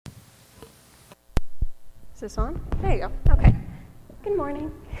this on? There you go. Okay. Good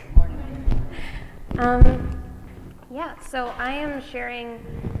morning. So I am sharing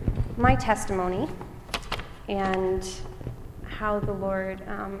my testimony and how the Lord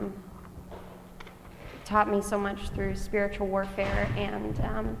taught me so much through spiritual warfare, and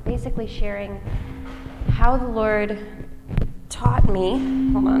basically sharing how the Lord taught me.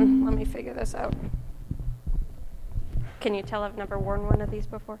 Hold on, let me figure this out. Can you tell I've never worn one of these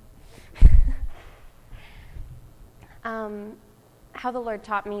before? How the Lord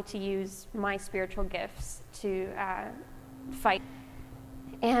taught me to use my spiritual gifts to fight.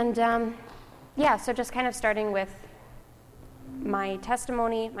 And so just kind of starting with my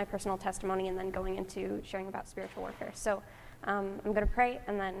testimony, my personal testimony, and then going into sharing about spiritual warfare. So I'm going to pray,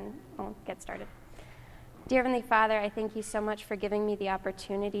 and then I'll get started. Dear Heavenly Father, I thank you so much for giving me the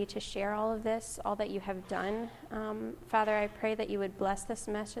opportunity to share all of this, all that you have done. Father, I pray that you would bless this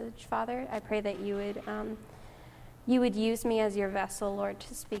message, Father. I pray that you would use me as your vessel, Lord,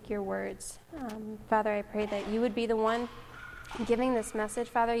 to speak your words. Father, I pray that you would be the one giving this message,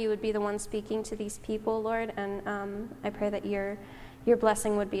 Father. You would be the one speaking to these people, Lord, and I pray that your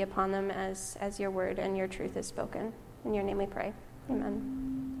blessing would be upon them as your word and your truth is spoken. In your name we pray. Amen.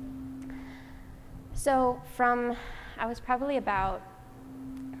 So I was probably about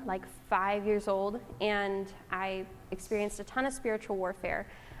 5 years old, and I experienced a ton of spiritual warfare.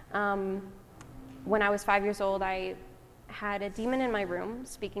 When I was 5 years old, I had a demon in my room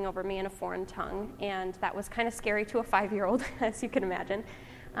speaking over me in a foreign tongue, and that was kind of scary to a 5-year-old, as you can imagine.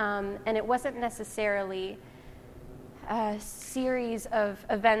 And it wasn't necessarily a series of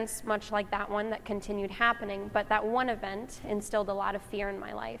events much like that one that continued happening, but that one event instilled a lot of fear in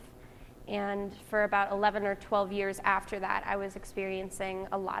my life. And for about 11 or 12 years after that, I was experiencing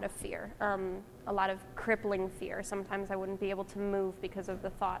a lot of fear, a lot of crippling fear. Sometimes I wouldn't be able to move because of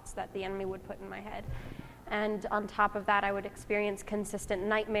the thoughts that the enemy would put in my head. And on top of that, I would experience consistent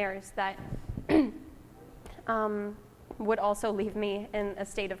nightmares that would also leave me in a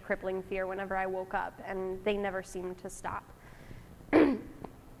state of crippling fear whenever I woke up, and they never seemed to stop.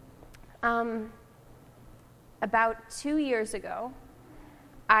 About 2 years ago,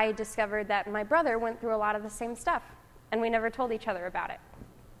 I discovered that my brother went through a lot of the same stuff, and we never told each other about it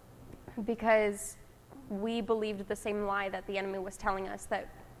because we believed the same lie that the enemy was telling us, that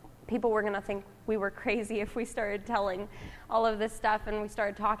people were going to think we were crazy if we started telling all of this stuff and we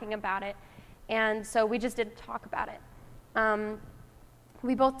started talking about it. And so we just didn't talk about it.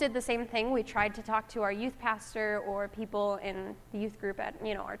 We both did the same thing. We tried to talk to our youth pastor or people in the youth group at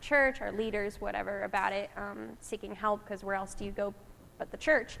our church, our leaders, whatever, about it, seeking help, because where else do you go but the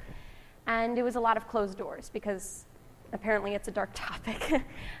church? And it was a lot of closed doors because apparently it's a dark topic.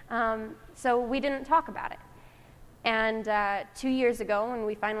 So we didn't talk about it. And 2 years ago, when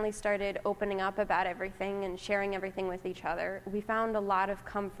we finally started opening up about everything and sharing everything with each other, we found a lot of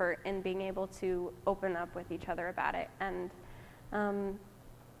comfort in being able to open up with each other about it, and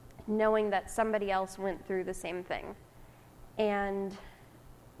knowing that somebody else went through the same thing. And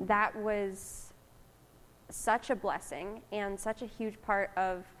that was such a blessing and such a huge part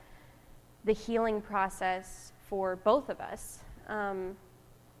of the healing process for both of us,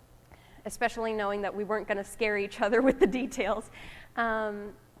 especially knowing that we weren't going to scare each other with the details.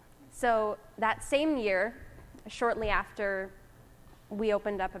 So that same year, shortly after we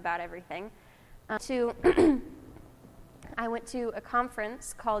opened up about everything, I went to a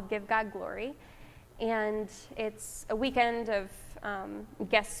conference called Give God Glory, and it's a weekend of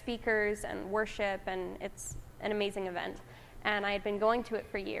guest speakers and worship, and it's an amazing event. And I had been going to it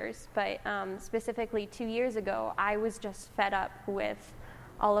for years, but specifically 2 years ago, I was just fed up with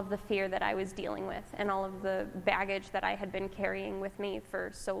all of the fear that I was dealing with and all of the baggage that I had been carrying with me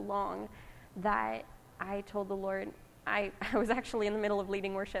for so long, that I told the Lord, I was actually in the middle of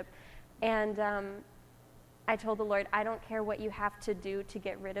leading worship, and I told the Lord, I don't care what you have to do to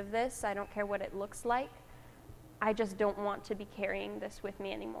get rid of this. I don't care what it looks like. I just don't want to be carrying this with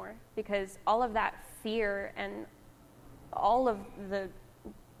me anymore, because all of that fear and all of the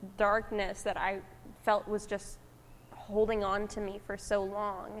darkness that I felt was just holding on to me for so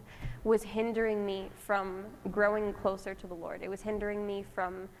long was hindering me from growing closer to the Lord. It was hindering me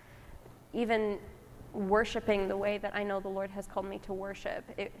from even worshiping the way that I know the Lord has called me to worship.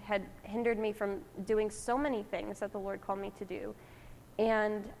 It had hindered me from doing so many things that the Lord called me to do,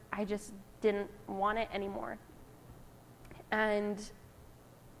 and I just didn't want it anymore. And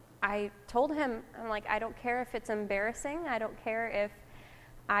I told him, I'm like, I don't care if it's embarrassing. I don't care if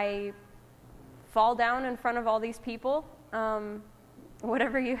I fall down in front of all these people.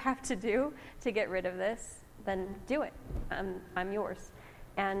 Whatever you have to do to get rid of this, then do it. I'm yours.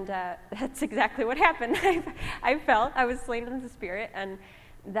 And that's exactly what happened. I felt I was slain in the Spirit, and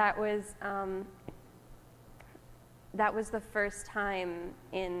that was the first time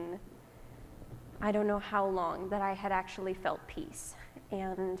in I don't know how long that I had actually felt peace.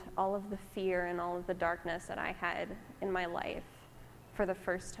 And all of the fear and all of the darkness that I had in my life for the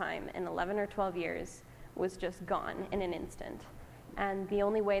first time in 11 or 12 years was just gone in an instant. And the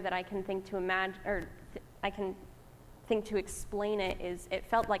only way that I can think to imagine, or I can think to explain it, is it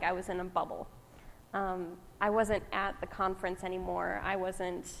felt like I was in a bubble. I wasn't at the conference anymore. I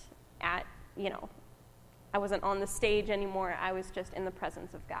wasn't I wasn't on the stage anymore. I was just in the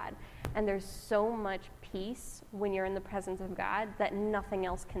presence of God. And there's so much peace when you're in the presence of God that nothing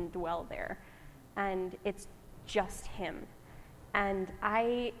else can dwell there. And it's just Him. And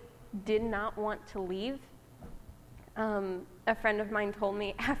I did not want to leave. A friend of mine told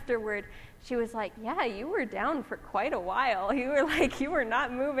me afterward, she was like, yeah, you were down for quite a while. You were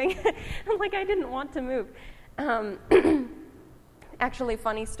not moving. I'm like, I didn't want to move. Actually,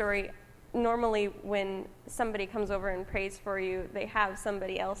 funny story. Normally when somebody comes over and prays for you, they have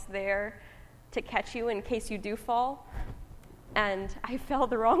somebody else there to catch you in case you do fall. And I fell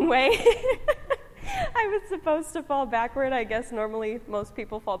the wrong way. I was supposed to fall backward. I guess normally most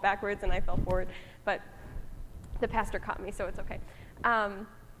people fall backwards and I fell forward. But the pastor caught me, so it's okay.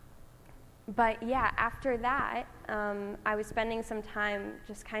 But yeah, after that, I was spending some time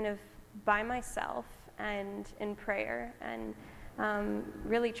just kind of by myself and in prayer and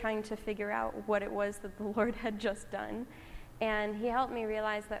really trying to figure out what it was that the Lord had just done. And He helped me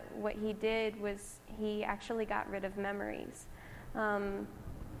realize that what He did was He actually got rid of memories.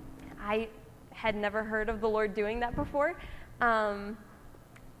 I had never heard of the Lord doing that before.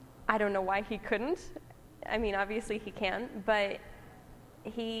 I don't know why He couldn't. I mean, obviously He can, but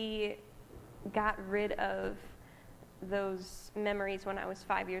He got rid of those memories when I was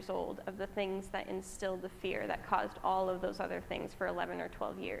 5 years old of the things that instilled the fear that caused all of those other things for 11 or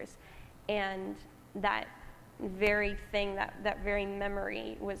 12 years. And that very thing, that very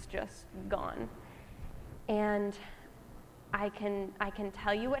memory was just gone. And I can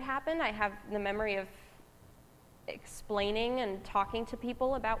tell you what happened. I have the memory of explaining and talking to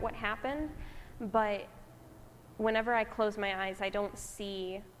people about what happened, but whenever I close my eyes, I don't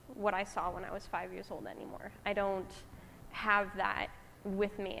see what I saw when I was 5 years old anymore. I don't have that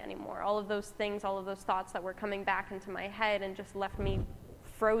with me anymore. All of those things, all of those thoughts that were coming back into my head and just left me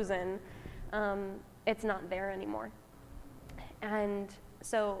frozen, it's not there anymore. And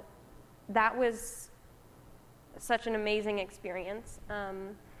so that was such an amazing experience.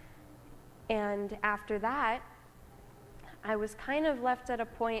 And after that, I was kind of left at a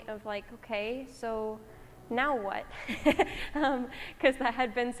point of like, okay, so now what? Because that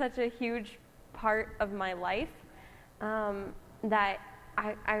had been such a huge part of my life that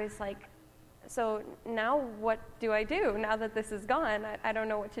I was like, so now what do I do now that this is gone? I don't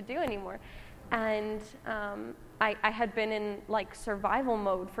know what to do anymore. And I had been in like survival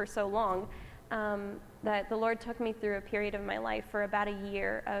mode for so long that the Lord took me through a period of my life for about a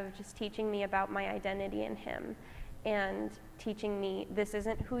year of just teaching me about my identity in Him and teaching me this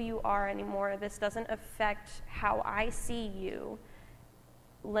isn't who you are anymore. This doesn't affect how I see you.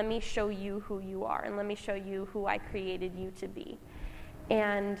 Let me show you who you are, and let me show you who I created you to be.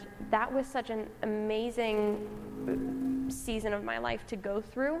 And that was such an amazing season of my life to go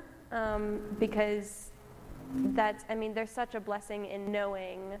through, because there's such a blessing in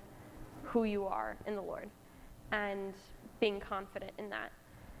knowing who you are in the Lord and being confident in that.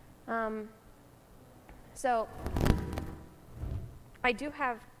 So I do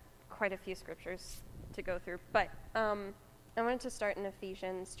have quite a few scriptures to go through, but I wanted to start in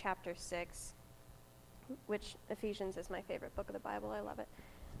Ephesians chapter 6, which Ephesians is my favorite book of the Bible. I love it.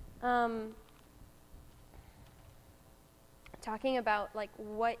 Talking about like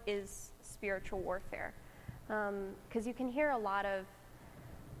what is spiritual warfare, because you can hear a lot of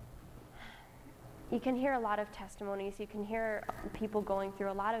testimonies. You can hear people going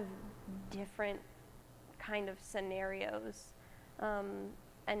through a lot of different kind of scenarios,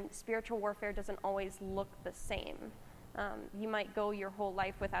 and spiritual warfare doesn't always look the same. You might go your whole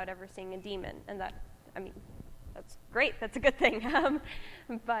life without ever seeing a demon, and that's great. That's a good thing.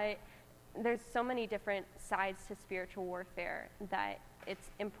 But there's so many different sides to spiritual warfare that it's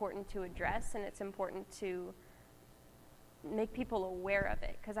important to address, and it's important to make people aware of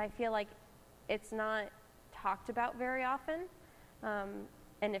it, because I feel like it's not talked about very often.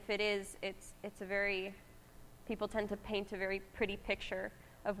 And if it is, it's a very, people tend to paint a very pretty picture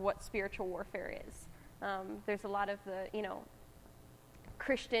of what spiritual warfare is. There's a lot of the,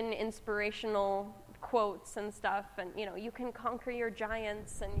 Christian inspirational quotes and stuff, and, you can conquer your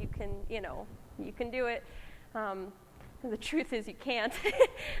giants, and you can do it. The truth is you can't.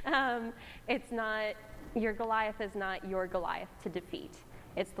 It's not, your Goliath is not your Goliath to defeat.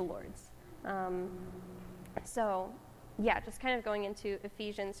 It's the Lord's. Just kind of going into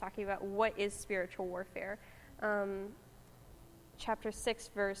Ephesians, talking about what is spiritual warfare. Chapter 6,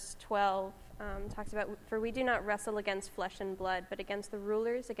 verse 12 talks about, "For we do not wrestle against flesh and blood, but against the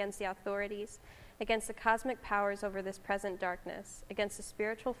rulers, against the authorities, against the cosmic powers over this present darkness, against the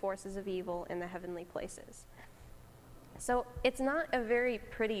spiritual forces of evil in the heavenly places." So it's not a very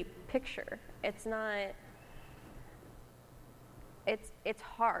pretty picture. It's not, it's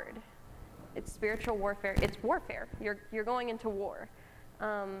hard. It's spiritual warfare. It's warfare. You're going into war.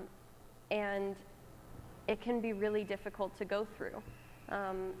 And it can be really difficult to go through.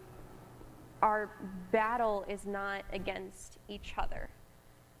 Our battle is not against each other.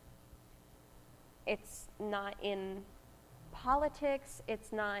 It's not in politics.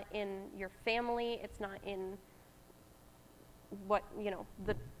 It's not in your family. It's not in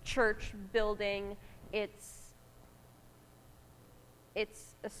the church building. It's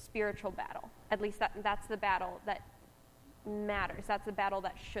a spiritual battle. At least that's the battle that matters. That's the battle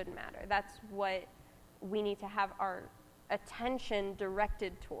that should matter. That's what we need to have our attention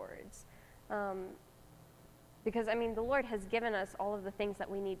directed towards. Because, the Lord has given us all of the things that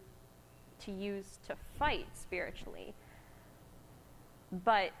we need to use to fight spiritually.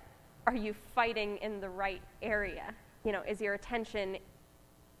 But are you fighting in the right area? Is your attention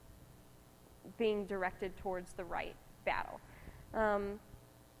being directed towards the right battle?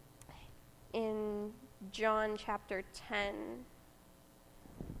 In John chapter 10,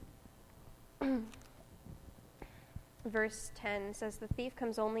 verse 10 says, "The thief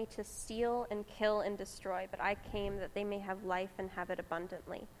comes only to steal and kill and destroy, but I came that they may have life and have it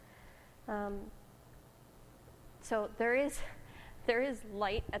abundantly." So there is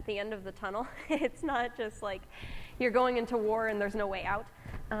light at the end of the tunnel. It's not just like you're going into war and there's no way out.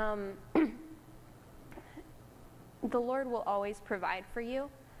 The Lord will always provide for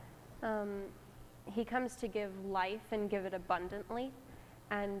you. He comes to give life and give it abundantly.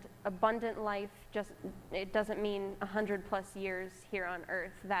 And abundant life, it doesn't mean 100+ years here on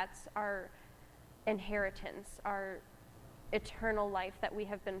earth. That's our inheritance, our eternal life that we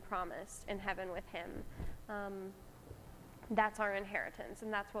have been promised in heaven with Him. That's our inheritance,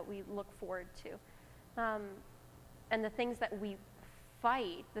 and that's what we look forward to. And the things that we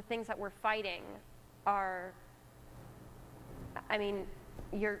fight, the things that we're fighting are,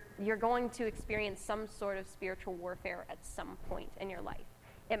 you're going to experience some sort of spiritual warfare at some point in your life.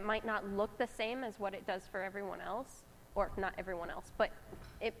 It might not look the same as what it does for everyone else, or not everyone else, but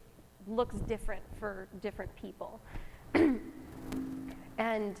it looks different for different people.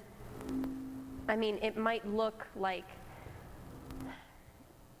 And, it might look like,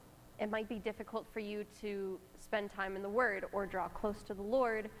 it might be difficult for you to spend time in the Word or draw close to the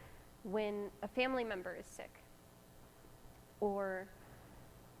Lord when a family member is sick, or,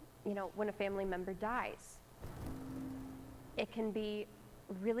 when a family member dies. It can be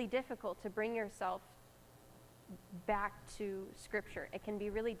really difficult to bring yourself back to Scripture. It can be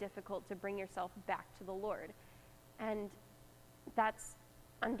really difficult to bring yourself back to the Lord. And that's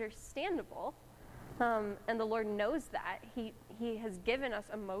understandable. And the Lord knows that. He has given us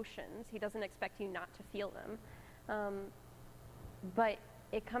emotions. He doesn't expect you not to feel them. But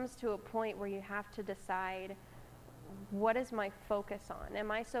it comes to a point where you have to decide, what is my focus on? Am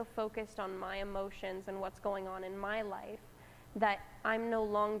I so focused on my emotions and what's going on in my life that I'm no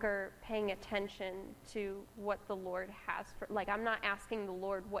longer paying attention to what the Lord has I'm not asking the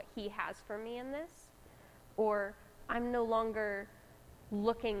Lord what He has for me in this, or I'm no longer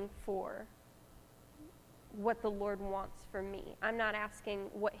looking for what the Lord wants for me. I'm not asking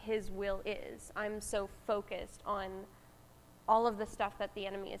what His will is. I'm so focused on all of the stuff that the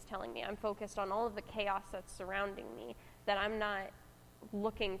enemy is telling me. I'm focused on all of the chaos that's surrounding me, that I'm not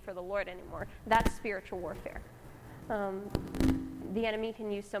looking for the Lord anymore. That's spiritual warfare. The enemy can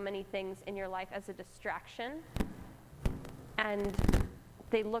use so many things in your life as a distraction, and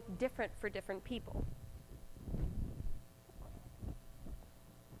they look different for different people.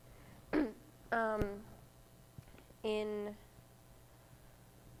 In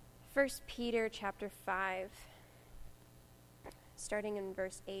 1 Peter chapter 5, starting in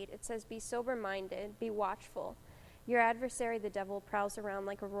verse 8, it says, "Be sober-minded, be watchful. Your adversary, the devil, prowls around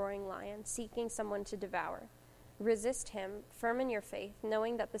like a roaring lion, seeking someone to devour. Resist him, firm in your faith,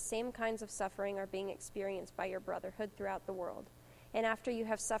 knowing that the same kinds of suffering are being experienced by your brotherhood throughout the world. And after you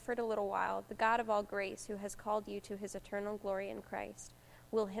have suffered a little while, the God of all grace, who has called you to His eternal glory in Christ,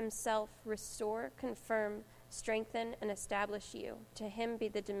 will himself restore, confirm, strengthen, and establish you. To him be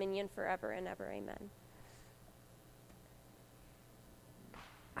the dominion forever and ever. Amen.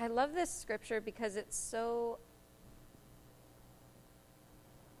 I love this scripture because it's so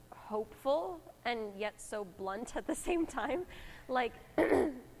hopeful and yet so blunt at the same time. Like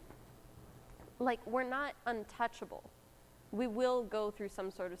we're not untouchable. We will go through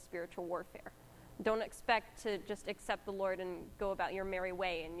some sort of spiritual warfare. Don't expect to just accept the Lord and go about your merry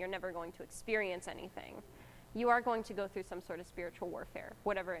way and you're never going to experience anything. You are going to go through some sort of spiritual warfare,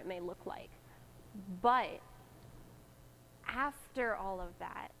 whatever it may look like. But after all of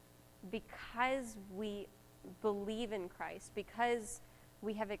that, because we believe in Christ, because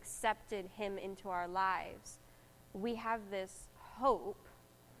we have accepted him into our lives, we have this hope,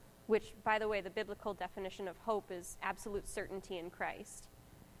 which, by the way, the biblical definition of hope is absolute certainty in Christ.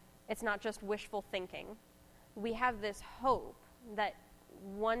 It's not just wishful thinking. We have this hope that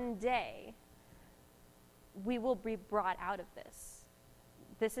one day we will be brought out of this.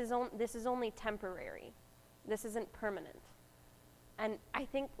 This is only temporary. This isn't permanent. And I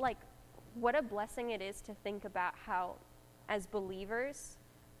think, what a blessing it is to think about how, as believers,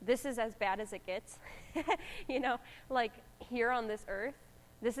 this is as bad as it gets. Here on this earth,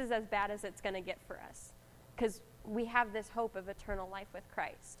 this is as bad as it's going to get for us. Because we have this hope of eternal life with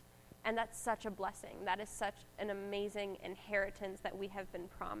Christ. And that's such a blessing. That is such an amazing inheritance that we have been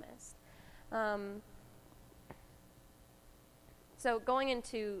promised. So going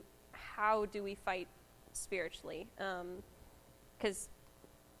into how do we fight spiritually, because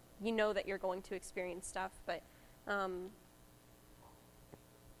you know that you're going to experience stuff, but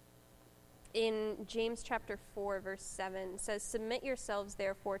in James chapter 4, verse 7, says, "Submit yourselves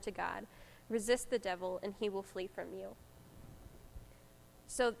therefore to God, resist the devil, and he will flee from you."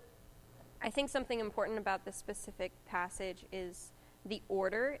 So I think something important about this specific passage is the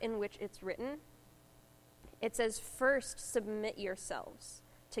order in which it's written. It says, first, submit yourselves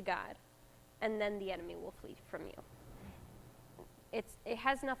to God, and then the enemy will flee from you. It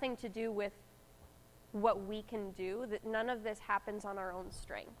has nothing to do with what we can do. That none of this happens on our own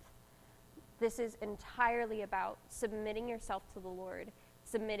strength. This is entirely about submitting yourself to the Lord,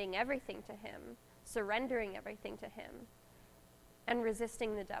 submitting everything to him, surrendering everything to him, and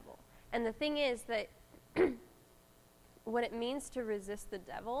resisting the devil. And the thing is that what it means to resist the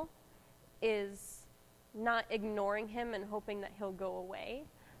devil is not ignoring him and hoping that he'll go away,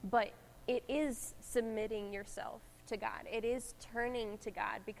 but it is submitting yourself to God. It is turning to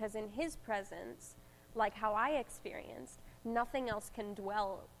God, because in his presence, like how I experienced, nothing else can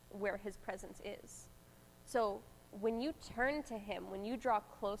dwell where his presence is. So when you turn to him, when you draw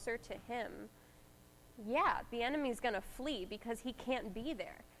closer to him, the enemy's going to flee because he can't be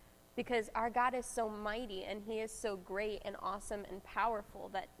there. Because our God is so mighty and he is so great and awesome and powerful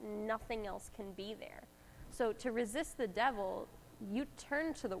that nothing else can be there. So to resist the devil, you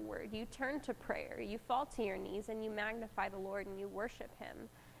turn to the word, you turn to prayer, you fall to your knees and you magnify the Lord and you worship him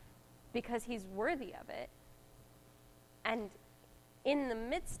because he's worthy of it. And in the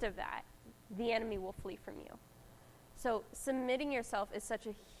midst of that, the enemy will flee from you. So submitting yourself is such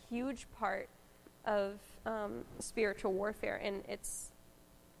a huge part of spiritual warfare, and it's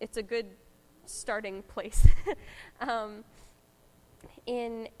a good starting place.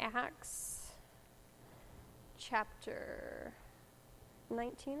 In Acts chapter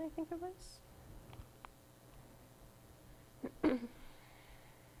 19, I think it was.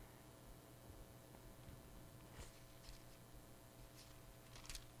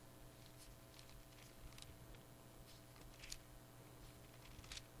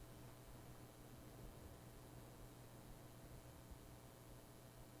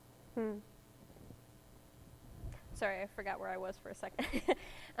 Sorry, I forgot where I was for a second.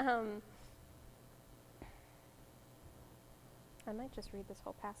 I might just read this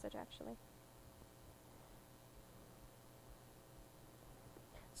whole passage, actually.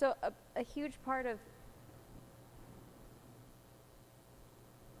 So a huge part of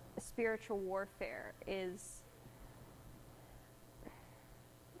spiritual warfare is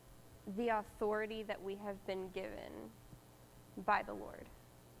the authority that we have been given by the Lord.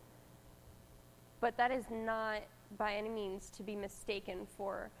 But that is not by any means to be mistaken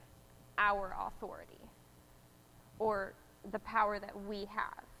for our authority or the power that we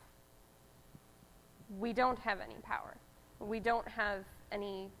have. We don't have any power. We don't have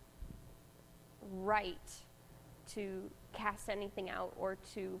any right to cast anything out or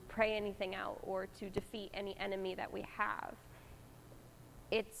to pray anything out or to defeat any enemy that we have.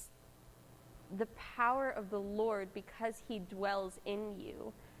 It's the power of the Lord, because he dwells in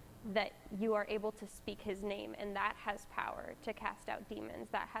you, that you are able to speak his name, and that has power to cast out demons,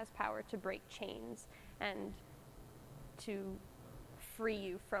 that has power to break chains and to free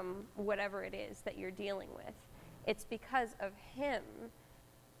you from whatever it is that you're dealing with. It's because of him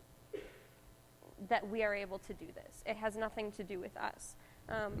that we are able to do this. It has nothing to do with us.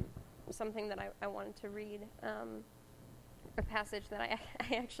 Something that I wanted to read, a passage that I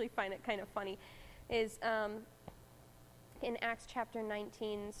actually find it kind of funny, is in Acts chapter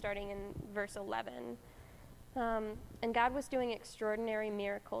 19, starting in verse 11. And God was doing extraordinary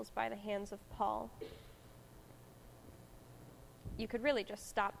miracles by the hands of Paul. You could really just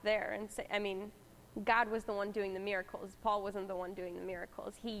stop there and say, God was the one doing the miracles. Paul wasn't the one doing the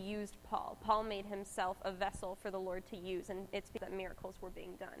miracles. He used Paul. Paul made himself a vessel for the Lord to use, and it's because that miracles were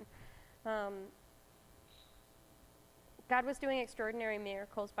being done. God was doing extraordinary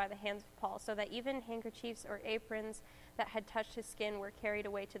miracles by the hands of Paul, so that even handkerchiefs or aprons that had touched his skin were carried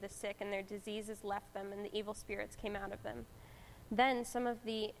away to the sick, and their diseases left them, and the evil spirits came out of them. Then some of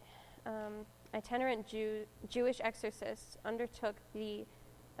the itinerant Jewish exorcists undertook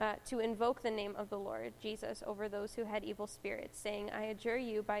to invoke the name of the Lord Jesus over those who had evil spirits, saying, I adjure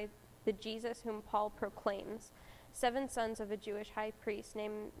you by the Jesus whom Paul proclaims. 7 sons of a Jewish high priest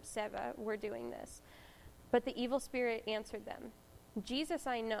named Sceva were doing this. But the evil spirit answered them, Jesus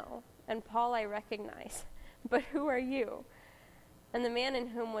I know, and Paul I recognize, but who are you? And the man in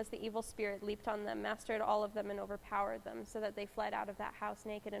whom was the evil spirit leaped on them, mastered all of them, and overpowered them, so that they fled out of that house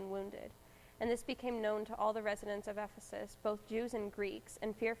naked and wounded. And this became known to all the residents of Ephesus, both Jews and Greeks,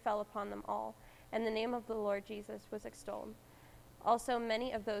 and fear fell upon them all, and the name of the Lord Jesus was extolled. Also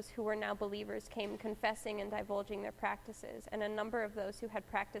many of those who were now believers came confessing and divulging their practices, and a number of those who had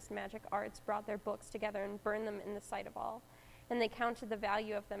practiced magic arts brought their books together and burned them in the sight of all. And they counted the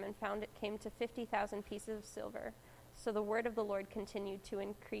value of them and found it came to 50,000 pieces of silver. So the word of the Lord continued to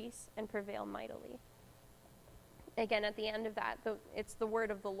increase and prevail mightily. Again, at the end of that, it's the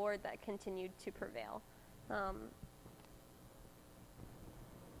word of the Lord that continued to prevail.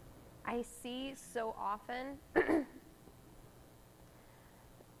 I see so often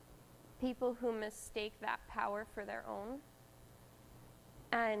people who mistake that power for their own,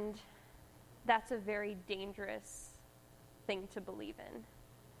 and that's a very dangerous thing to believe in.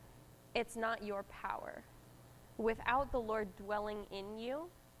 It's not your power. Without the Lord dwelling in you,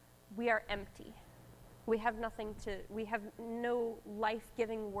 we are empty. We have no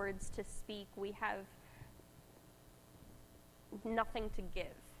life-giving words to speak. We have nothing to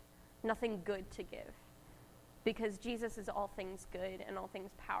give, nothing good to give. Because Jesus is all things good and all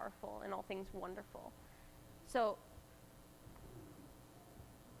things powerful and all things wonderful. So,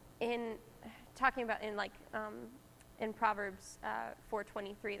 in talking about in Proverbs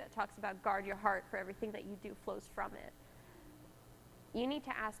 4:23, that talks about guard your heart, for everything that you do flows from it. You need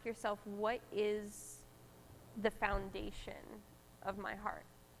to ask yourself, what is the foundation of my heart?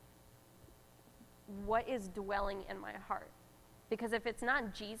 What is dwelling in my heart? Because if it's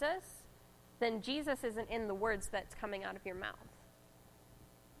not Jesus, then Jesus isn't in the words that's coming out of your mouth.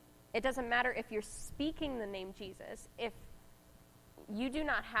 It doesn't matter if you're speaking the name Jesus. If you do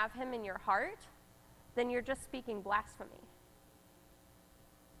not have him in your heart, then you're just speaking blasphemy.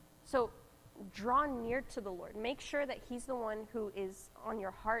 So draw near to the Lord. Make sure that he's the one who is on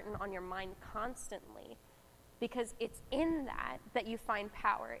your heart and on your mind constantly, because it's in that you find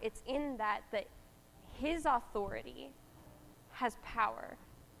power. It's in that his authority has power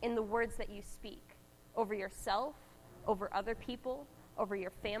in the words that you speak over yourself, over other people, over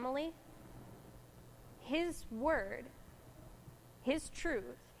your family. His word, his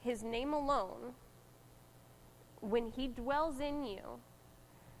truth, his name alone, when he dwells in you,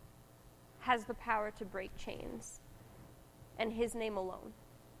 has the power to break chains. And his name alone.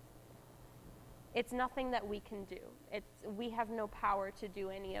 It's nothing that we can do. We have no power to do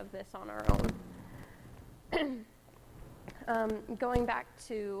any of this on our own. Going back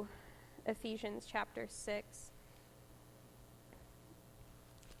to Ephesians chapter 6,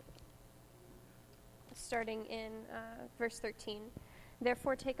 starting in verse 13.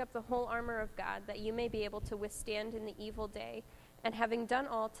 Therefore take up the whole armor of God, that you may be able to withstand in the evil day, and having done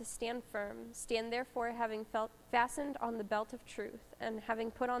all, to stand firm. Stand therefore, having fastened on the belt of truth, and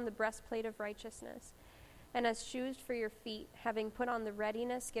having put on the breastplate of righteousness, and as shoes for your feet, having put on the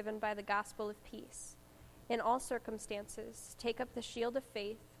readiness given by the gospel of peace. In all circumstances, take up the shield of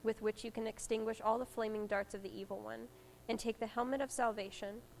faith, with which you can extinguish all the flaming darts of the evil one, and take the helmet of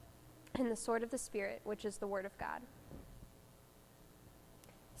salvation, and the sword of the Spirit, which is the word of God.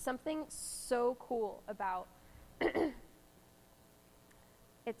 Something so cool about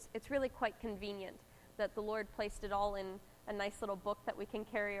it's really quite convenient that the Lord placed it all in a nice little book that we can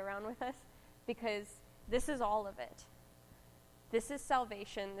carry around with us, because this is all of it. This is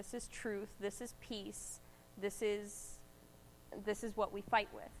salvation, this is truth, this is peace, this is what we fight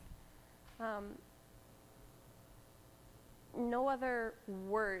with. No other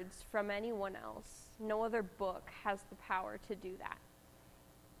words from anyone else, no other book has the power to do that.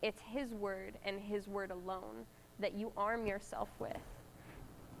 It's His word and His word alone that you arm yourself with.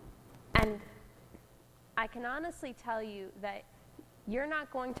 And I can honestly tell you that you're not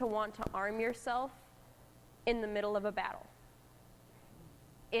going to want to arm yourself in the middle of a battle.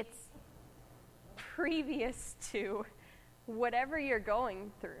 It's previous to whatever you're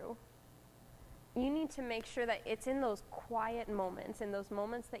going through. You need to make sure that it's in those quiet moments, in those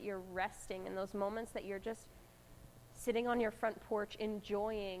moments that you're resting, in those moments that you're just sitting on your front porch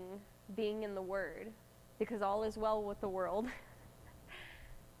enjoying being in the Word, because all is well with the world.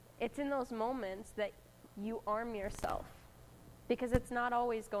 It's in those moments that you arm yourself, because it's not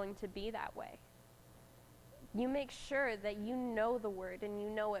always going to be that way. You make sure that you know the Word and you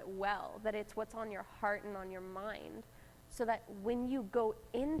know it well, that it's what's on your heart and on your mind, so that when you go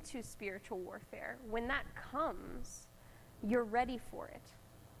into spiritual warfare, when that comes, you're ready for it.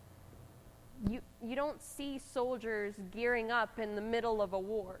 You don't see soldiers gearing up in the middle of a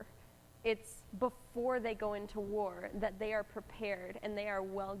war. It's before they go into war that they are prepared and they are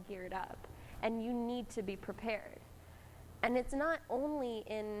well geared up. And you need to be prepared. And it's not only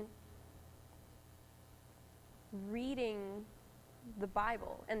in reading the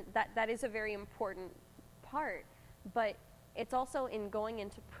Bible, and that is a very important part, but it's also in going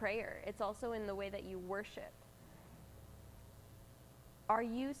into prayer. It's also in the way that you worship. Are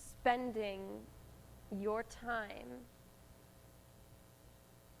you spending your time,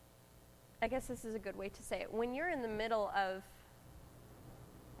 I guess this is a good way to say it, when you're in the middle of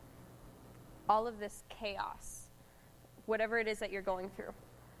all of this chaos, whatever it is that you're going through,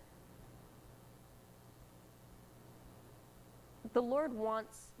 the Lord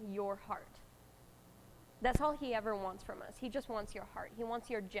wants your heart. That's all He ever wants from us. He just wants your heart. He wants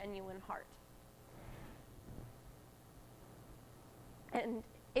your genuine heart. And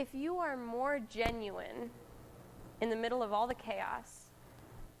if you are more genuine in the middle of all the chaos,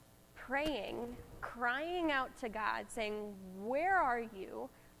 praying, crying out to God, saying, "Where are you?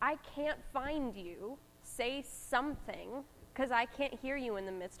 I can't find you. Say something, because I can't hear you in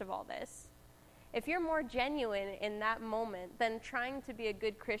the midst of all this." If you're more genuine in that moment than trying to be a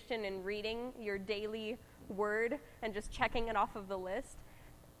good Christian and reading your daily word and just checking it off of the list,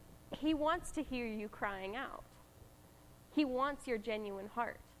 He wants to hear you crying out. He wants your genuine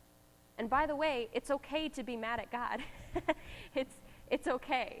heart. And by the way, it's okay to be mad at God. It's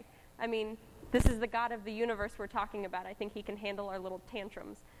okay. I mean, this is the God of the universe we're talking about. I think He can handle our little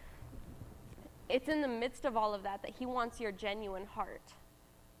tantrums. It's in the midst of all of that He wants your genuine heart,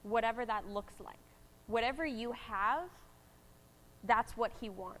 whatever that looks like. Whatever you have, that's what He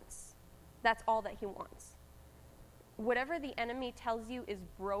wants. That's all that He wants. Whatever the enemy tells you is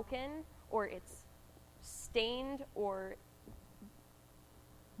broken, or it's stained, or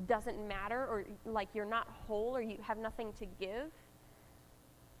doesn't matter, or like you're not whole, or you have nothing to give,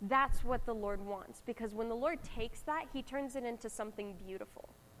 that's what the Lord wants. Because when the Lord takes that, He turns it into something beautiful.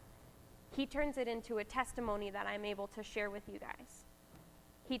 He turns it into a testimony that I'm able to share with you guys.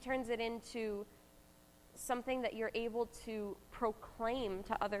 He turns it into something that you're able to proclaim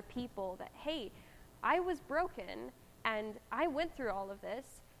to other people that, hey, I was broken and I went through all of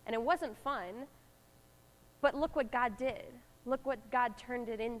this and it wasn't fun, but look what God did. Look what God turned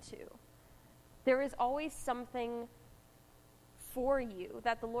it into. There is always something for you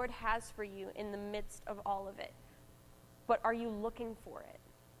that the Lord has for you in the midst of all of it. But are you looking for it?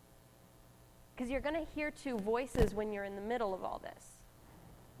 Because you're going to hear two voices when you're in the middle of all this.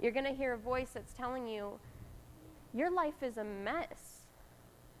 You're going to hear a voice that's telling you, your life is a mess.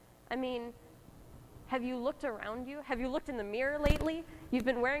 I mean, have you looked around you? Have you looked in the mirror lately? You've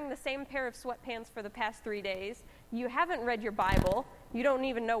been wearing the same pair of sweatpants for the past 3 days. You haven't read your Bible. You don't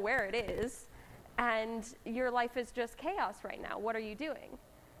even know where it is. And your life is just chaos right now. What are you doing?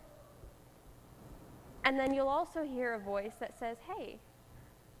 And then you'll also hear a voice that says, hey,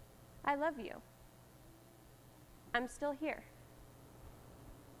 I love you. I'm still here.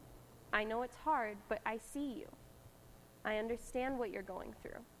 I know it's hard, but I see you. I understand what you're going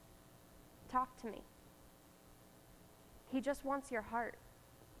through. Talk to me. He just wants your heart.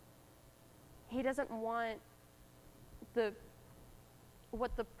 He doesn't want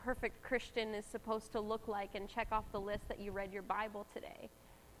what the perfect Christian is supposed to look like and check off the list that you read your Bible today.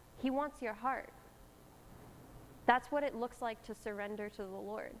 He wants your heart. That's what it looks like to surrender to the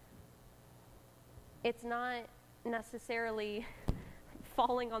Lord. It's not necessarily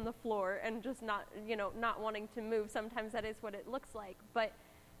falling on the floor and just not wanting to move. Sometimes that is what it looks like, but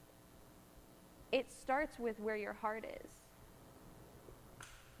it starts with where your heart is.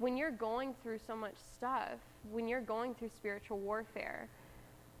 When you're going through so much stuff, when you're going through spiritual warfare,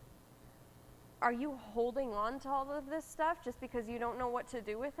 are you holding on to all of this stuff just because you don't know what to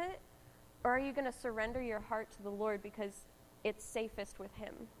do with it? Or are you going to surrender your heart to the Lord because it's safest with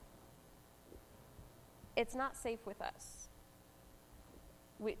Him? It's not safe with us.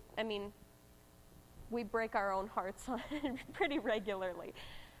 We break our own hearts on it pretty regularly.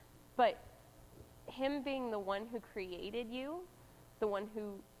 But Him being the one who created you, the one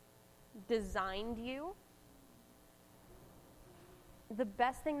who designed you, the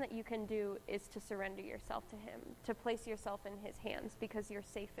best thing that you can do is to surrender yourself to Him, to place yourself in His hands, because you're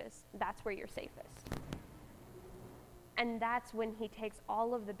safest. That's where you're safest. And that's when He takes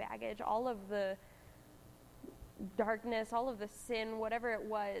all of the baggage, all of the darkness, all of the sin, whatever it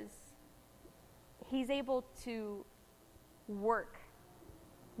was, He's able to work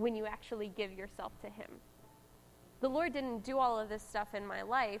when you actually give yourself to Him. The Lord didn't do all of this stuff in my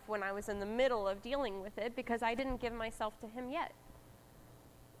life when I was in the middle of dealing with it because I didn't give myself to Him yet.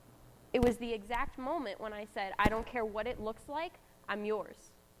 It was the exact moment when I said, I don't care what it looks like, I'm yours.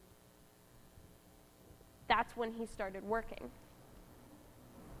 That's when He started working.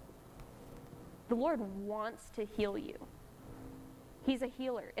 The Lord wants to heal you. He's a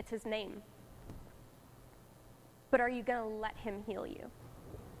healer. It's His name. But are you going to let Him heal you?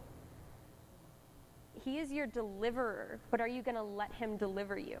 He is your deliverer, but are you going to let Him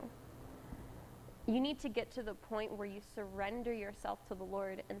deliver you? You need to get to the point where you surrender yourself to the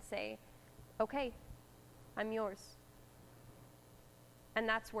Lord and say, okay, I'm yours. And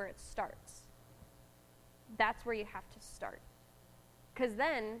that's where it starts. That's where you have to start. Because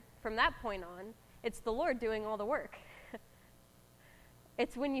then, from that point on, it's the Lord doing all the work.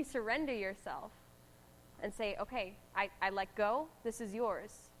 It's when you surrender yourself and say, okay, I let go, this is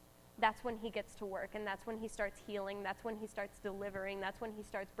yours. That's when He gets to work, and that's when He starts healing, that's when He starts delivering, that's when He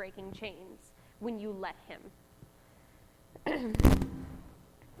starts breaking chains, when you let Him.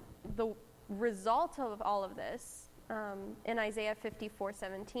 The result of all of this, in Isaiah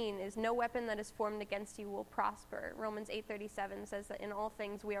 54:17, is no weapon that is formed against you will prosper. Romans 8:37 says that in all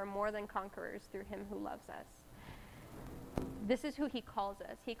things we are more than conquerors through Him who loves us. This is who He calls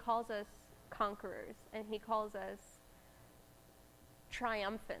us. He calls us conquerors, and He calls us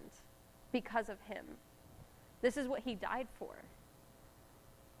triumphant because of Him. This is what He died for.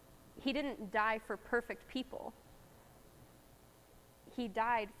 He didn't die for perfect people. He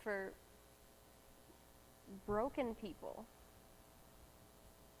died for broken people.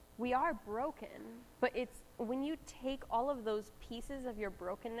 We are broken, but it's when you take all of those pieces of your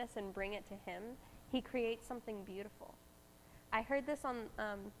brokenness and bring it to Him, He creates something beautiful. I heard this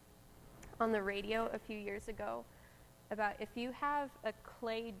on the radio a few years ago about if you have a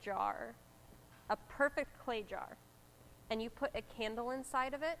clay jar, a perfect clay jar, and you put a candle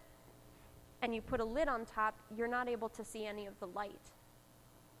inside of it, and you put a lid on top, you're not able to see any of the light.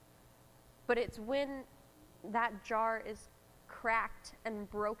 But it's when that jar is cracked and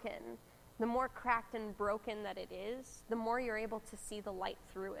broken, the more cracked and broken that it is, the more you're able to see the light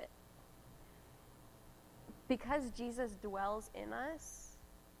through it. Because Jesus dwells in us,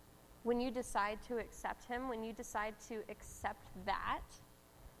 when you decide to accept Him, when you decide to accept that,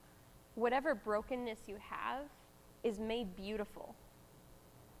 whatever brokenness you have is made beautiful.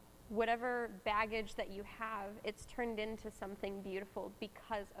 Whatever baggage that you have, it's turned into something beautiful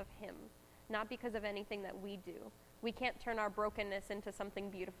because of Him, not because of anything that we do. We can't turn our brokenness into something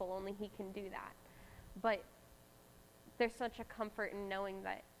beautiful. Only He can do that. But there's such a comfort in knowing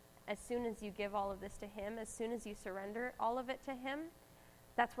that as soon as you give all of this to Him, as soon as you surrender all of it to Him,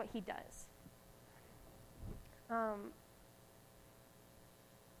 that's what He does.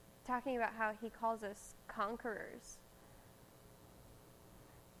 Talking about how He calls us conquerors.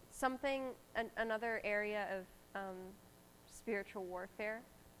 Another area of spiritual warfare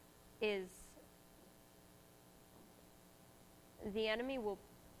is the enemy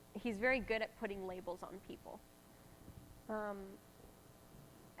he's very good at putting labels on people.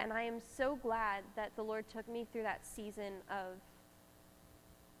 And I am so glad that the Lord took me through that season of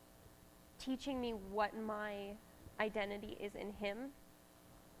teaching me what my identity is in Him.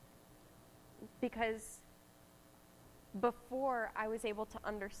 Because before I was able to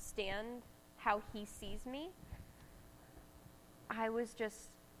understand how He sees me, I was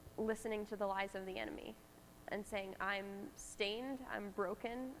just listening to the lies of the enemy and saying, I'm stained, I'm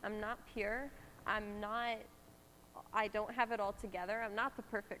broken, I'm not pure, I don't have it all together, I'm not the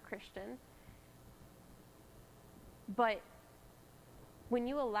perfect Christian. But when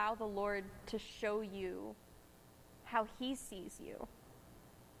you allow the Lord to show you how he sees you,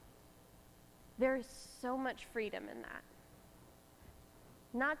 there is so much freedom in that.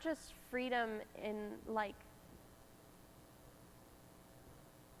 Not just freedom in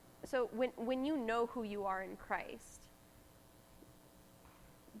so when you know who you are in Christ,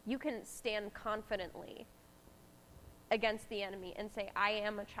 you can stand confidently against the enemy and say, I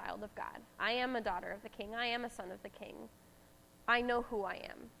am a child of God. I am a daughter of the King. I am a son of the King. I know who I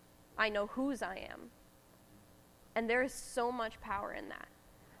am. I know whose I am. And there is so much power in that.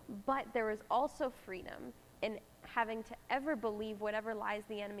 But there is also freedom in having to ever believe whatever lies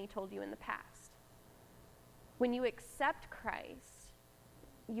the enemy told you in the past. When you accept Christ,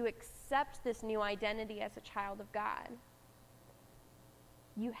 you accept this new identity as a child of God,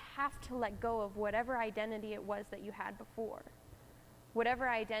 you have to let go of whatever identity it was that you had before. Whatever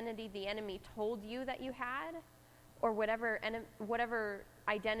identity the enemy told you that you had, or whatever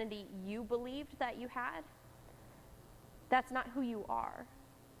identity you believed that you had, that's not who you are.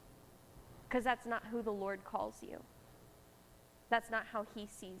 Because that's not who the Lord calls you. That's not how he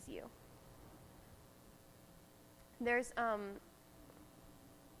sees you. There's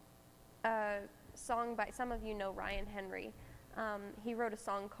a song by, some of you know Ryan Henry. He wrote a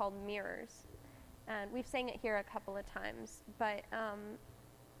song called Mirrors. And we've sang it here a couple of times. But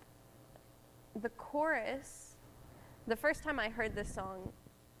the chorus, the first time I heard this song,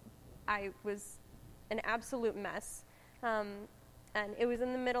 I was an absolute mess. And it was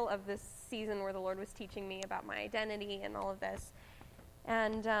in the middle of this season where the Lord was teaching me about my identity and all of this.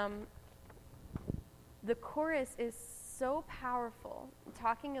 And the chorus is so powerful,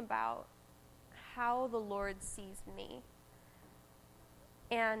 talking about how the Lord sees me.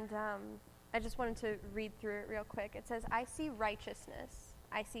 And I just wanted to read through it real quick. It says, I see righteousness.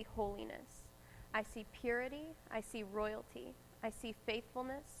 I see holiness. I see purity. I see royalty. I see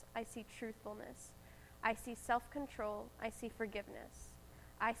faithfulness. I see truthfulness. I see self-control. I see forgiveness.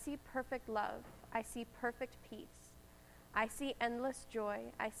 I see perfect love. I see perfect peace. I see endless joy.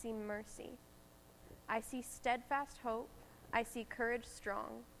 I see mercy. I see steadfast hope. I see courage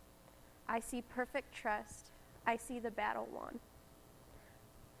strong. I see perfect trust. I see the battle won.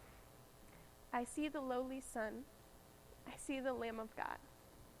 I see the lowly Son. I see the Lamb of God.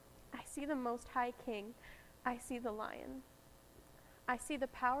 I see the Most High King. I see the Lion. I see the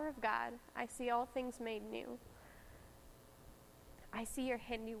power of God. I see all things made new. I see your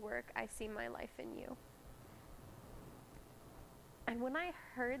handiwork. I see my life in you. And when I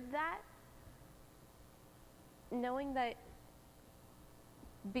heard that, knowing that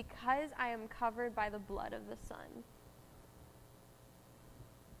because I am covered by the blood of the Son,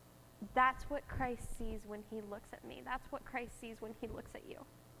 that's what Christ sees when he looks at me. That's what Christ sees when he looks at you.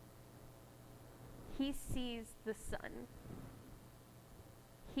 He sees the Son.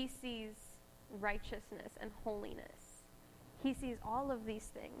 He sees righteousness and holiness. He sees all of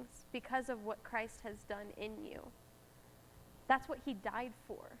these things because of what Christ has done in you. That's what he died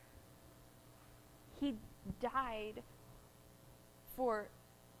for. He died for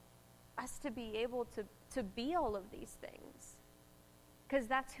us to be able to be all of these things. Because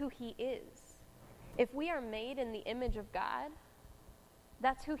that's who he is. If we are made in the image of God,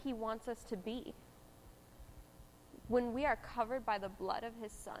 that's who he wants us to be. When we are covered by the blood of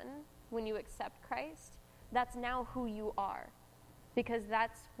his Son, when you accept Christ, that's now who you are. Because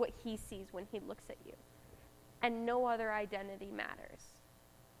that's what he sees when he looks at you. And no other identity matters.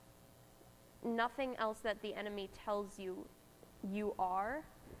 Nothing else that the enemy tells you you are,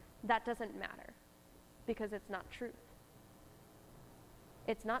 that doesn't matter. Because it's not truth.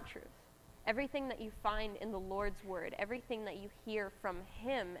 It's not truth. Everything that you find in the Lord's word, everything that you hear from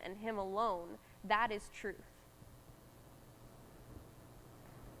him and him alone, that is truth.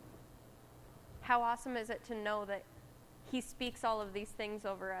 How awesome is it to know that he speaks all of these things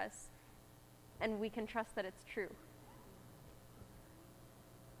over us and we can trust that it's true?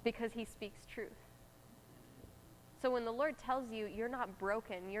 Because he speaks truth. So when the Lord tells you you're not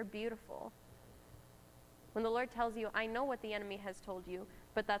broken, you're beautiful. When the Lord tells you, I know what the enemy has told you,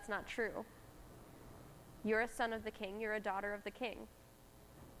 but that's not true. You're a son of the King. You're a daughter of the King.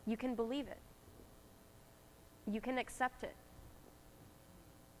 You can believe it. You can accept it.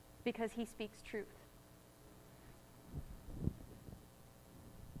 Because he speaks truth.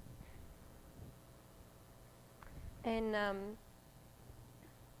 In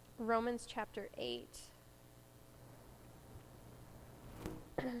Romans chapter 8,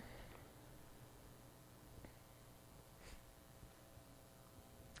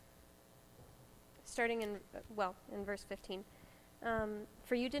 starting in verse 15.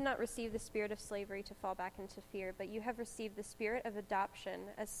 For you did not receive the spirit of slavery to fall back into fear, but you have received the spirit of adoption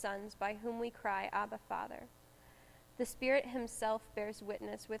as sons, by whom we cry, Abba, Father. The Spirit himself bears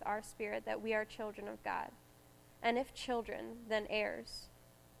witness with our spirit that we are children of God. And if children, then heirs,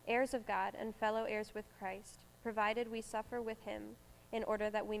 heirs of God and fellow heirs with Christ, provided we suffer with him, in order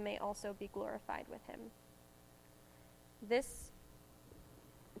that we may also be glorified with him. This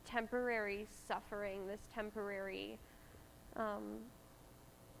temporary suffering, this temporary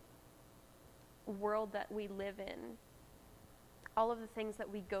world that we live in, all of the things that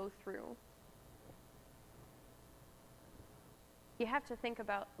we go through, you have to think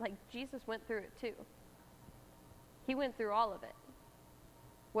about, like, Jesus went through it too. He went through all of it.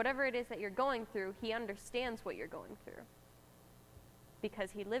 Whatever it is that you're going through, he understands what you're going through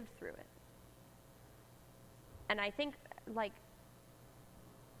because he lived through it. And I think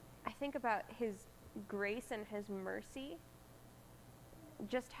about his grace and his mercy,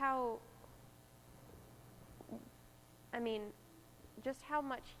 just how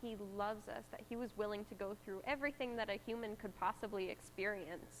much he loves us, that he was willing to go through everything that a human could possibly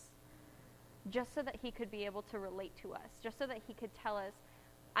experience, just so that he could be able to relate to us, just so that he could tell us,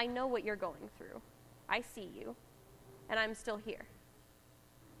 I know what you're going through. I see you, and I'm still here.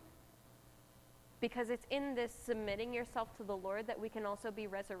 Because it's in this submitting yourself to the Lord that we can also be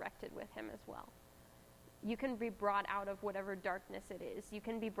resurrected with him as well. You can be brought out of whatever darkness it is. You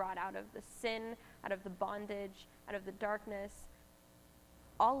can be brought out of the sin, out of the bondage, out of the darkness,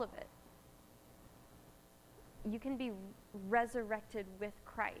 all of it. You can be resurrected with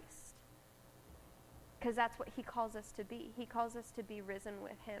Christ. Because that's what he calls us to be. He calls us to be risen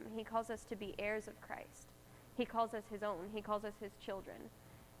with him. He calls us to be heirs of Christ. He calls us his own. He calls us his children.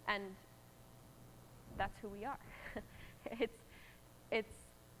 And that's who we are. It's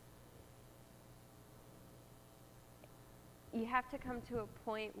you have to come to a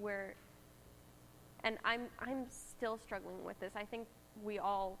point where, and I'm still struggling with this. I think we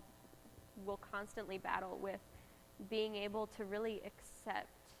all will constantly battle with being able to really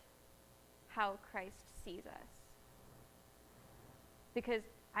accept how Christ sees us. Because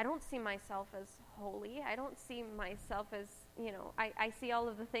I don't see myself as holy. I don't see myself as, I see all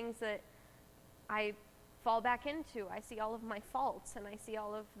of the things that I fall back into. I see all of my faults, and I see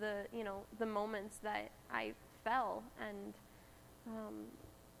all of the moments that I fell, and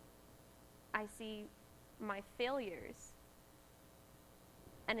I see my failures.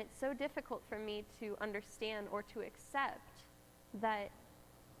 And it's so difficult for me to understand or to accept that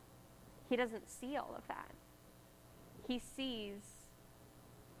he doesn't see all of that. He sees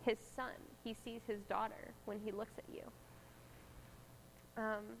his son. He sees his daughter when he looks at you.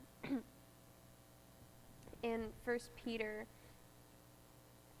 In 1 Peter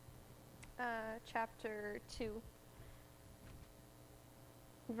chapter 2,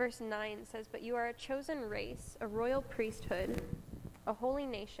 verse 9 says, "But you are a chosen race, a royal priesthood, a holy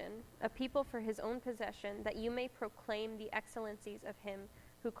nation, a people for his own possession, that you may proclaim the excellencies of him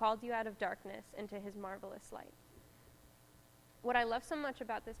who called you out of darkness into his marvelous light." What I love so much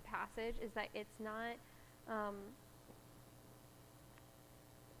about this passage is that it's not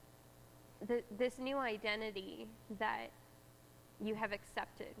this new identity that you have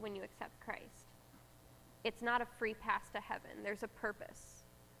accepted when you accept Christ. It's not a free pass to heaven. There's a purpose.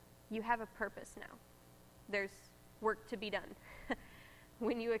 You have a purpose now. There's work to be done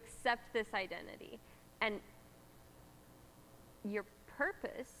when you accept this identity. And your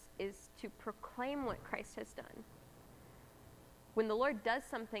purpose is to proclaim what Christ has done. When the Lord does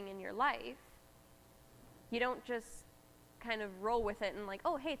something in your life, you don't just kind of roll with it and like,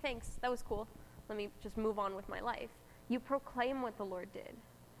 oh, hey, thanks, that was cool. Let me just move on with my life. You proclaim what the Lord did.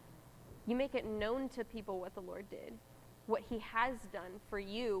 You make it known to people what the Lord did, what he has done for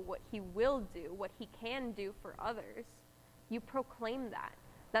you, what he will do, what he can do for others. You proclaim that.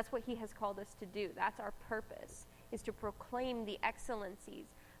 That's what he has called us to do. That's our purpose, is to proclaim the excellencies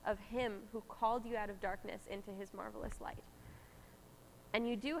of him who called you out of darkness into his marvelous light. And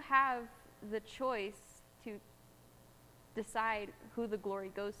you do have the choice to decide who the glory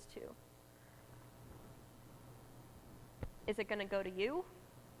goes to. Is it going to go to you?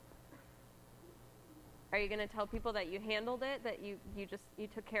 Are you going to tell people that you handled it, that you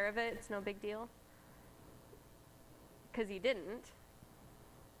took care of it, it's no big deal? Because you didn't.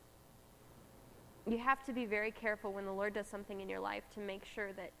 You have to be very careful when the Lord does something in your life to make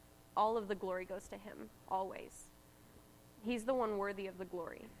sure that all of the glory goes to him, always. He's the one worthy of the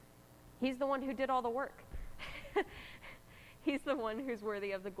glory. He's the one who did all the work. He's the one who's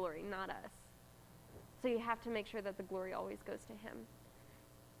worthy of the glory, not us. So you have to make sure that the glory always goes to him.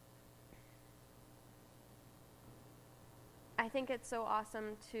 I think it's so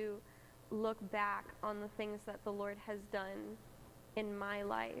awesome to look back on the things that the Lord has done in my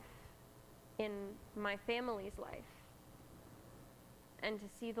life, in my family's life, and to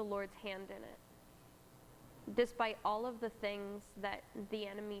see the Lord's hand in it. Despite all of the things that the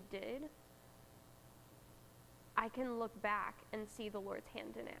enemy did, I can look back and see the Lord's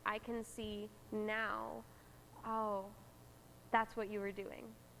hand in it. I can see now, oh, that's what you were doing.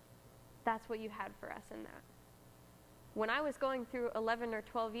 That's what you had for us in that. When I was going through 11 or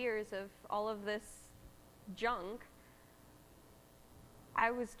 12 years of all of this junk, I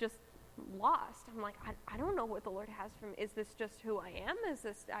was just lost. I'm like, I don't know what the Lord has for me. Is this just who I am? Is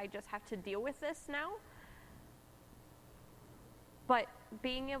this, I just have to deal with this now? But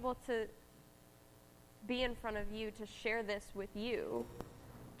being able to be in front of you, to share this with you,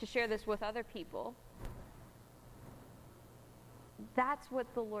 to share this with other people, that's what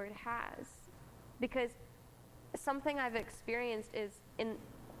the Lord has. Because something I've experienced is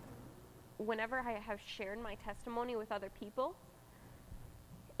whenever I have shared my testimony with other people,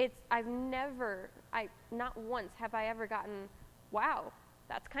 not once have I ever gotten, wow,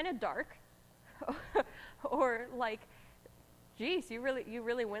 that's kind of dark. Or like, geez, you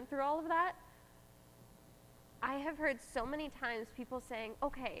really went through all of that? I have heard so many times people saying,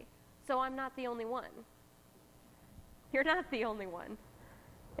 okay, so I'm not the only one. You're not the only one.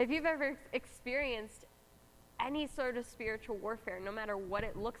 If you've ever experienced any sort of spiritual warfare, no matter what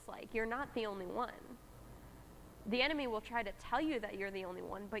it looks like, you're not the only one. The enemy will try to tell you that you're the only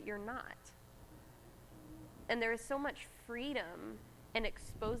one, but you're not. And there is so much freedom in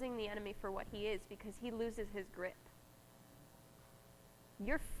exposing the enemy for what he is, because he loses his grip.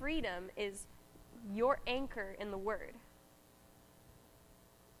 Your freedom is your anchor in the Word.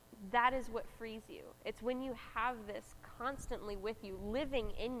 That is what frees you. It's when you have this constantly with you, living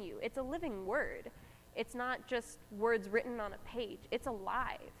in you. It's a living Word. It's not just words written on a page. It's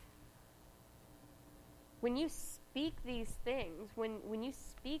alive. When you speak these things, when you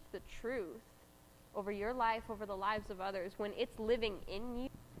speak the truth over your life, over the lives of others, when it's living in you,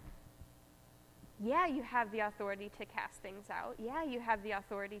 yeah, you have the authority to cast things out. Yeah, you have the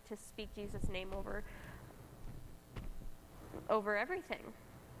authority to speak Jesus' name over everything.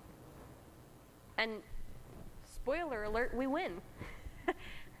 And spoiler alert, we win.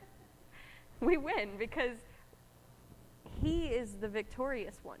 We win because he is the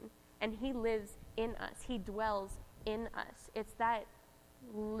victorious one, and he lives in us. He dwells in us. It's that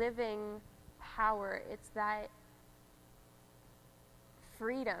living power. It's that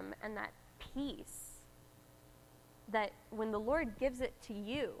freedom and that peace that when the Lord gives it to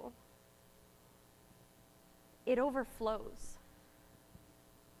you, it overflows.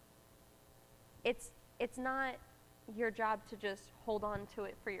 It's not your job to just hold on to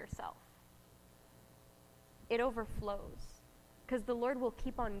it for yourself. It overflows because the Lord will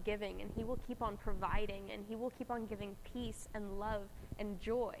keep on giving, and he will keep on providing, and he will keep on giving peace and love and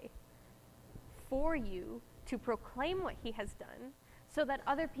joy for you to proclaim what he has done, so that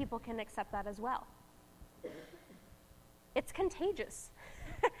other people can accept that as well. It's contagious.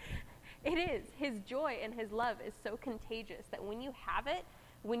 It is. His joy and his love is so contagious that when you have it,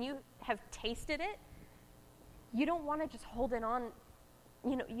 when you have tasted it, you don't want to just hold it on.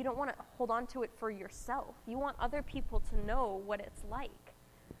 You don't want to hold on to it for yourself. You want other people to know what it's like.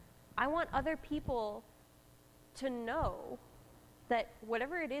 I want other people to know that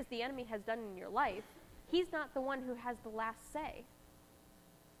whatever it is the enemy has done in your life, he's not the one who has the last say.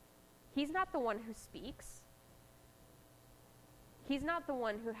 He's not the one who speaks. He's not the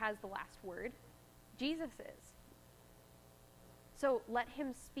one who has the last word. Jesus is. So let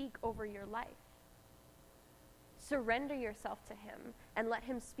him speak over your life. Surrender yourself to him and let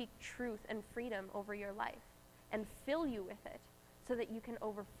him speak truth and freedom over your life and fill you with it so that you can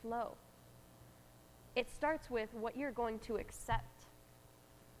overflow. It starts with what you're going to accept.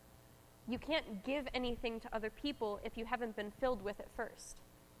 You can't give anything to other people if you haven't been filled with it first.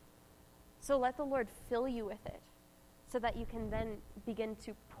 So let the Lord fill you with it so that you can then begin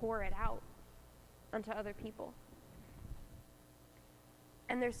to pour it out onto other people.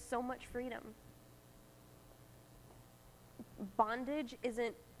 And there's so much freedom. Bondage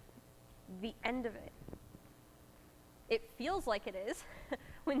isn't the end of it. It feels like it is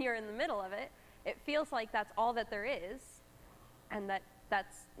when you're in the middle of it. It feels like that's all that there is, and that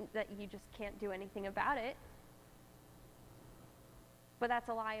you just can't do anything about it. But that's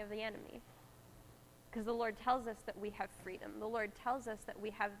a lie of the enemy. Because the Lord tells us that we have freedom. The Lord tells us that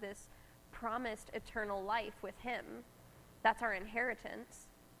we have this promised eternal life with him. That's our inheritance.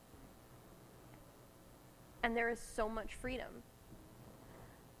 And there is so much freedom.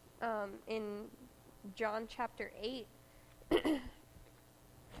 In John chapter 8,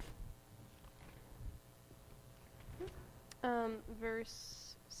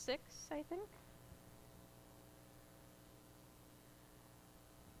 Verse 6, I think.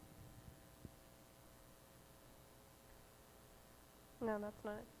 No, that's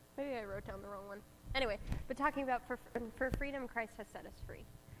not it. Maybe I wrote down the wrong one. Anyway, but talking about for freedom, Christ has set us free.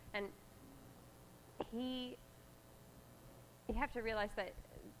 And you have to realize that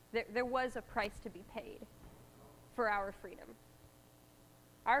there was a price to be paid for our freedom.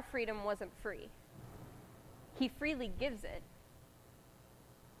 Our freedom wasn't free. He freely gives it,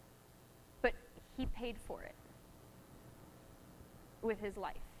 but he paid for it with his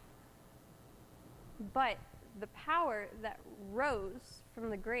life. But the power that rose from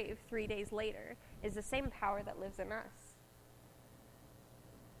the grave 3 days later is the same power that lives in us.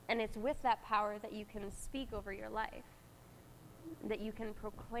 And it's with that power that you can speak over your life, that you can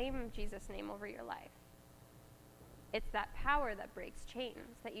proclaim Jesus' name over your life. It's that power that breaks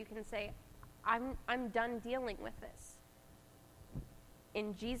chains, that you can say, I'm done dealing with this.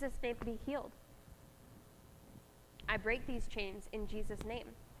 In Jesus' name, be healed. I break these chains in Jesus' name.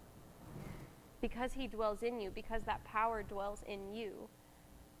 Because he dwells in you, because that power dwells in you,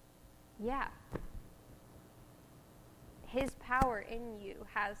 yeah. His power in you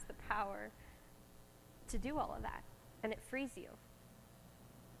has the power to do all of that, and it frees you.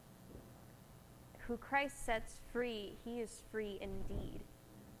 Who Christ sets free, he is free indeed.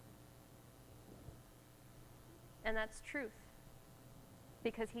 And that's truth,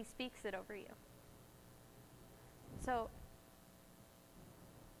 because he speaks it over you. So,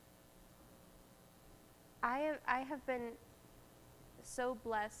 I have been so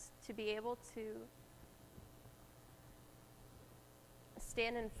blessed to be able to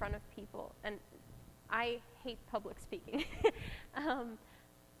stand in front of people, and I hate public speaking,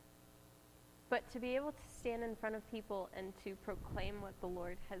 but to be able to stand in front of people and to proclaim what the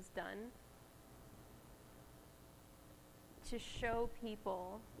Lord has done, to show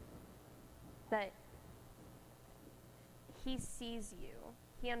people that he sees you,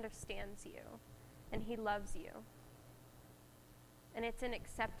 he understands you, and he loves you. And it's in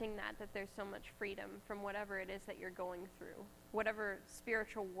accepting that there's so much freedom from whatever it is that you're going through, whatever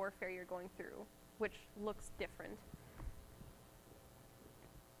spiritual warfare you're going through, which looks different.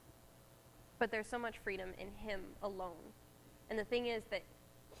 But there's so much freedom in him alone. And the thing is that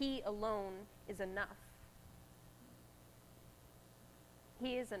he alone is enough.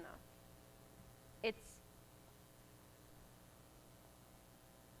 He is enough.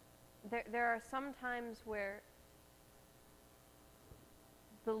 There are some times where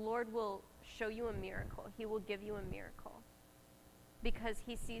the Lord will show you a miracle. He will give you a miracle because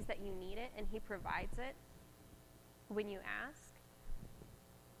he sees that you need it and he provides it when you ask.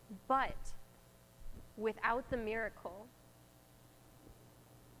 But without the miracle,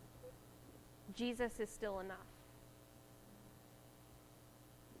 Jesus is still enough.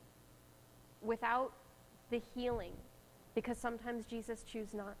 Without the healing, because sometimes Jesus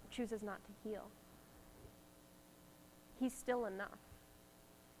chooses not to heal, he's still enough.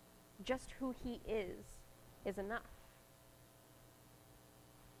 Just who he is enough.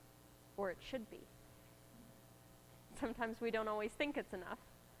 Or it should be. Sometimes we don't always think it's enough,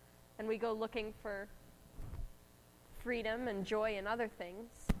 and we go looking for freedom and joy in other things,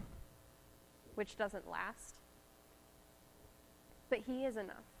 which doesn't last. But he is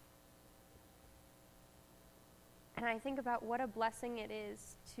enough. And I think about what a blessing it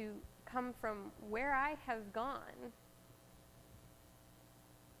is to come from where I have gone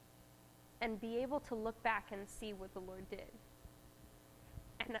and be able to look back and see what the Lord did.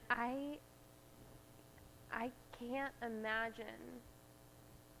 And I can't imagine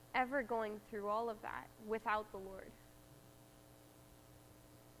ever going through all of that without the Lord.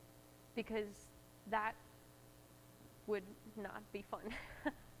 Because that would not be fun.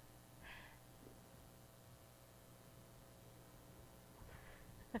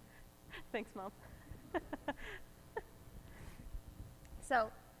 Thanks, Mom.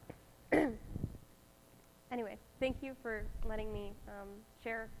 So, anyway, thank you for letting me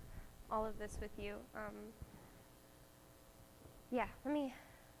share all of this with you.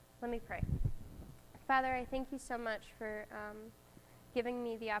 Let me pray. Father, I thank you so much for giving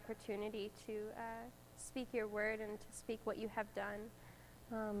me the opportunity to speak your word and to speak what you have done.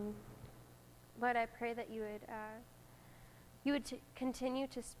 Lord, I pray that you would continue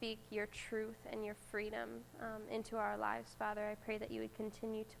to speak your truth and your freedom into our lives, Father. I pray that you would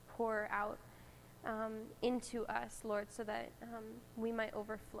continue to pour out into us, Lord, so that we might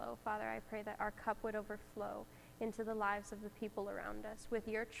overflow. Father, I pray that our cup would overflow into the lives of the people around us with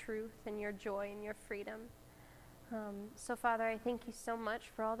your truth and your joy and your freedom. So, Father, I thank you so much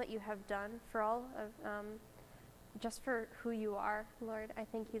for all that you have done, for all of, just for who you are, Lord. I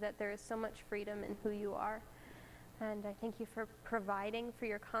thank you that there is so much freedom in who you are. And I thank you for providing, for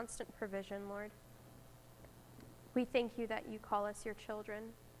your constant provision, Lord. We thank you that you call us your children,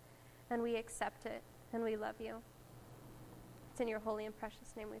 and we accept it, and we love you. It's in your holy and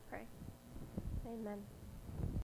precious name we pray. Amen.